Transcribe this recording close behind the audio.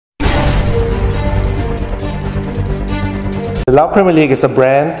The Lao Premier League is a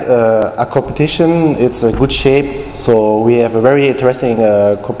brand, a competition. It's a good shape, so we have a very interesting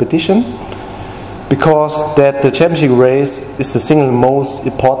competition, because that the championship race is the single most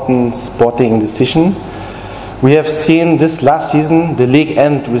important sporting decision. We have seen this last season the league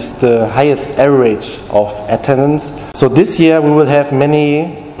end with the highest average of attendance. So this year we will have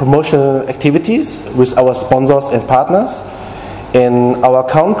many promotional activities with our sponsors and partners. In our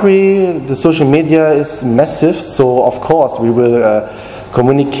country, the social media is massive, so of course we will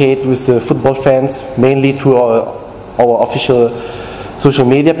communicate with the football fans mainly through our official social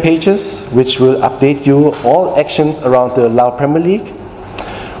media pages, which will update you all actions around the Lao Premier League.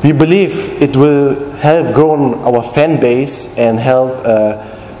 We believe it will help grow our fan base and help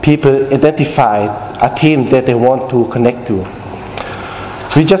people identify a team that they want to connect to.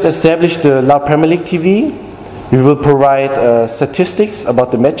 We just established the Lao Premier League TV. We will provide statistics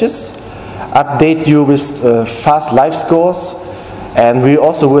about the matches, update you with fast live scores, and we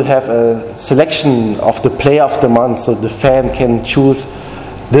also will have a selection of the player of the month, so the fan can choose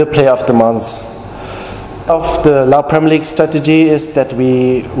the player of the month. Of the Lao Premier League strategy is that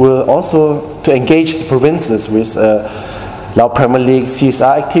we will also to engage the provinces with Lao Premier League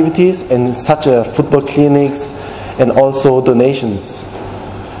CSR activities and such football clinics and also donations.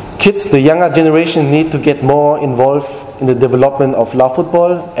 Kids, the younger generation, need to get more involved in the development of Lao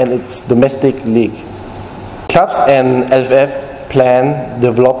football and its domestic league. Clubs and LFF plan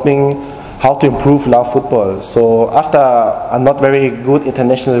developing how to improve Lao football. So after a not very good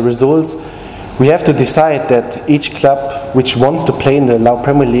international results, we have to decide that each club which wants to play in the Lao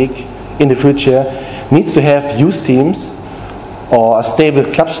Premier League in the future needs to have youth teams or a stable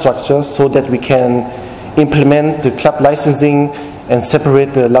club structure so that we can implement the club licensing and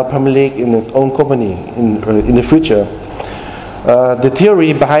separate the Lao Premier League in its own company in the future. The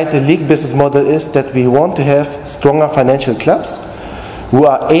theory behind the league business model is that we want to have stronger financial clubs who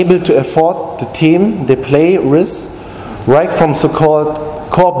are able to afford the team they play with, right from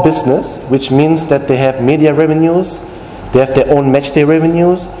so-called core business, which means that they have media revenues, they have their own matchday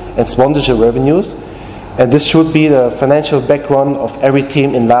revenues and sponsorship revenues, and this should be the financial background of every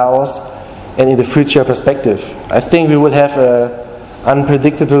team in Laos and in the future perspective. I think we will have an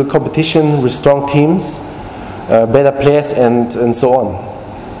unpredictable competition with strong teams, better players and so on.